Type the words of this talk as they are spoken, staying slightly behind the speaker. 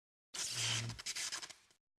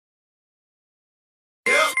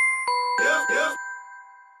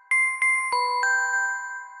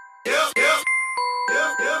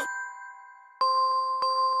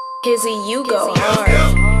Kizzy, you go hard.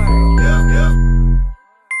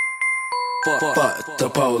 Fuck the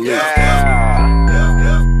police.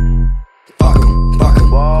 Fuck the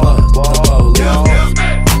police.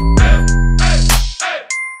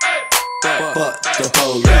 Fuck the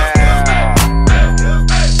police.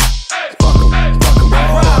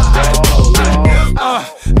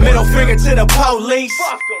 Middle finger to the police.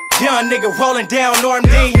 Young nigga rolling down Norm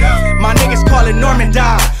D. My niggas call it Norman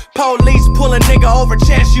die. Police pull a nigga over,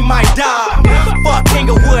 chance you might die. Fuck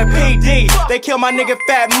Inglewood PD. They kill my nigga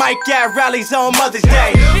Fat Mike at rallies on Mother's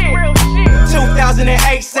Day.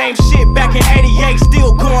 2008, same shit back in 88,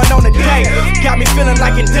 still going on today. Got me feeling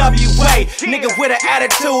like in WA. Nigga with an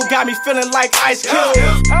attitude, got me feeling like Ice Cube.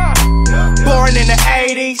 Born in the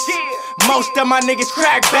 80s. Most of my niggas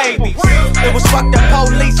crack babies. It was fuck the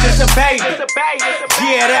police as a baby.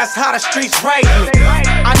 Yeah, that's how the streets rate me.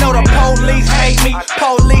 I know the police hate me.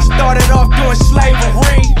 Police started off doing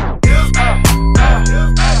slavery.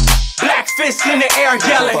 Black fists in the air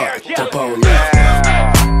yelling. Fuck the police.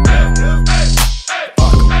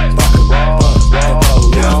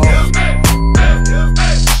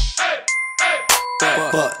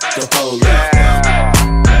 Fuck the police.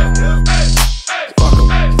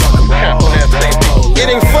 It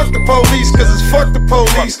ain't fuck the police, cause it's fuck the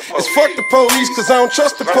police. It's fuck the police, cause I don't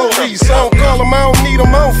trust the police. I don't call them, I don't need them,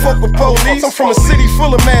 I don't fuck with police. I'm from a city full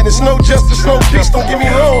of madness, no justice, no peace, don't get me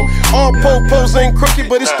wrong. All po-pos ain't crooked,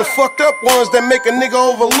 but it's the fucked up ones that make a nigga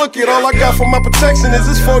overlook it. All I got for my protection is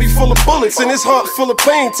this 40 full of bullets and this heart full of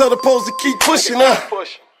pain. Tell the poles to keep pushing,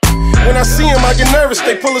 When I see them, I get nervous.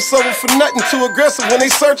 They pull us over for nothing, too aggressive. When they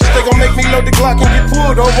search us, they gon' make me load the Glock and get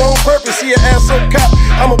pulled over on purpose. He an asshole cop,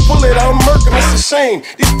 I'ma pull it, I'll murk him, it's a shame.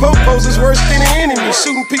 These po-pos is worse than the enemy.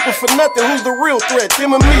 Shooting people for nothing, who's the real threat?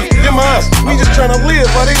 Them or me, them or us. We just tryna live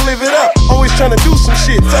while they live it up. Always tryna do some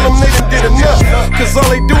shit, tell them they done did enough. Cause all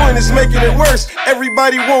they doing is making it worse.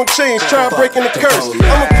 Everybody won't change, try breaking the curse.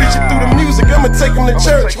 I'ma preach it through the music, I'ma take them to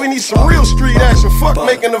church. We need some real street action, fuck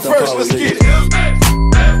making the verse, let's get it.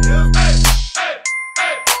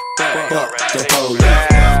 Fuck the police.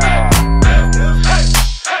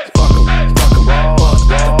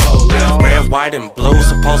 Red, white, and blue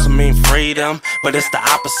supposed to mean freedom, but it's the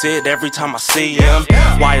opposite every time I see him.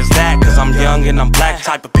 Why is that? Cause I'm young and I'm black.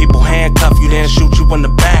 Type of people handcuff you, then shoot you in the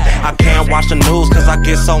back. I can't watch the news cause I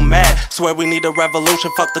get so mad. Swear we need a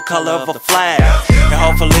revolution, fuck the color of a flag. And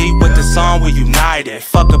hopefully with this song we united.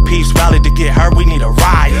 Fuck a peace rally to get her, we need a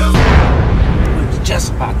riot. We was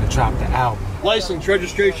just about to drop the album. License,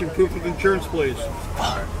 registration, proof of insurance, please.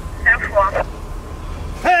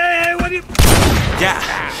 Hey, what do you... Yeah,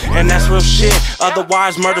 and that's real shit.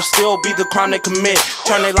 Otherwise, murder still be the crime they commit.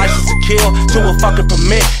 Turn their license to kill to a fucking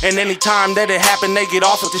permit. And anytime that it happen, they get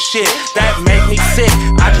off with the shit. That make me sick,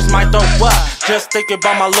 I just might throw up. Just thinking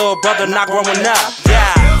about my little brother not growing up.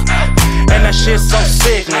 Yeah, and that shit's so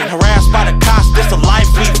sickening. Harassed by the cops, this a life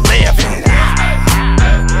we live in.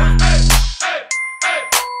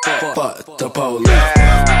 Fuck the police.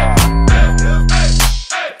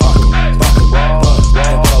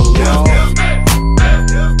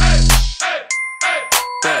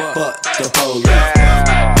 Fuck the police.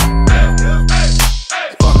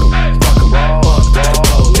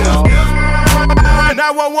 And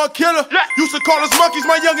 911 killer. Used to call us monkeys,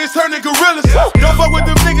 my youngins turning gorillas. Don't fuck with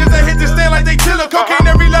them niggas that hit the stand like they killer. Cocaine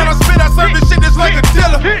every line I spit, I serve this shit just like a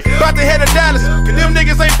dealer. About to head to Dallas, cause them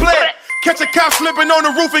niggas ain't playing. Catch a cop slipping on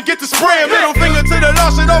the roof and get to spraying. Middle finger to the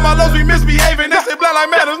law, shit all my laws be misbehaving. They say black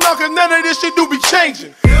lives matter, no, cause none of this shit do be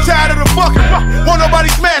changing. Tired of the fucking, won't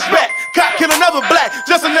nobody smash back. Cop kill another black,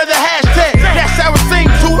 just another hashtag. That's how it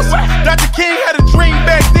seemed to us. Dr. King had a dream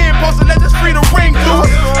back then, supposed to let this freedom ring to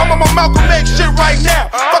us. I'm on my Malcolm X shit right now.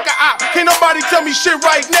 Fuck a op, can't nobody tell me shit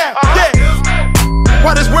right now. Yeah.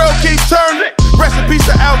 Why this world keep turning? Rest in peace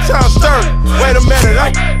to Altown Stern. Wait a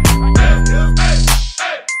minute,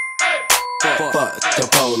 Fuck the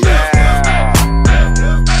police.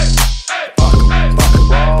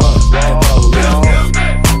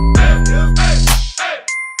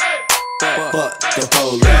 Fuck the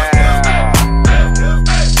police.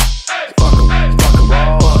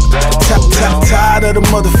 Tired of the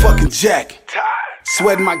motherfucking jacket.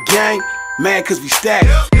 Sweating my gang, mad cause we stacking.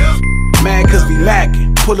 Mad cause we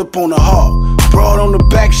lacking. Pull up on the hall. Broad on the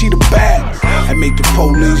back, she the bad. I make the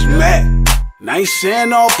police mad. And I ain't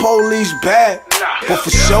saying all police bad, but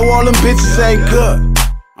for sure all them bitches ain't good.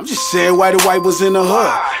 I'm just saying why the white was in the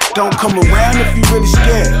hood. Don't come around if you really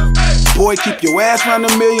scared. Boy, keep your ass round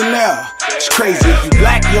a millionaire. It's crazy if you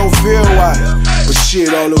black, you don't feel wise. But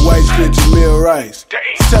shit, all the whites fit Jamil Rice.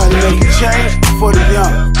 It's time to make a change for the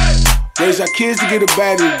young. Raise our kids to get a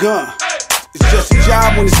battery gun. It's just a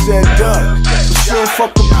job when it's said done. So saying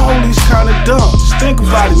fuck the police kinda dumb. Just think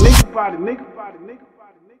about it, nigga.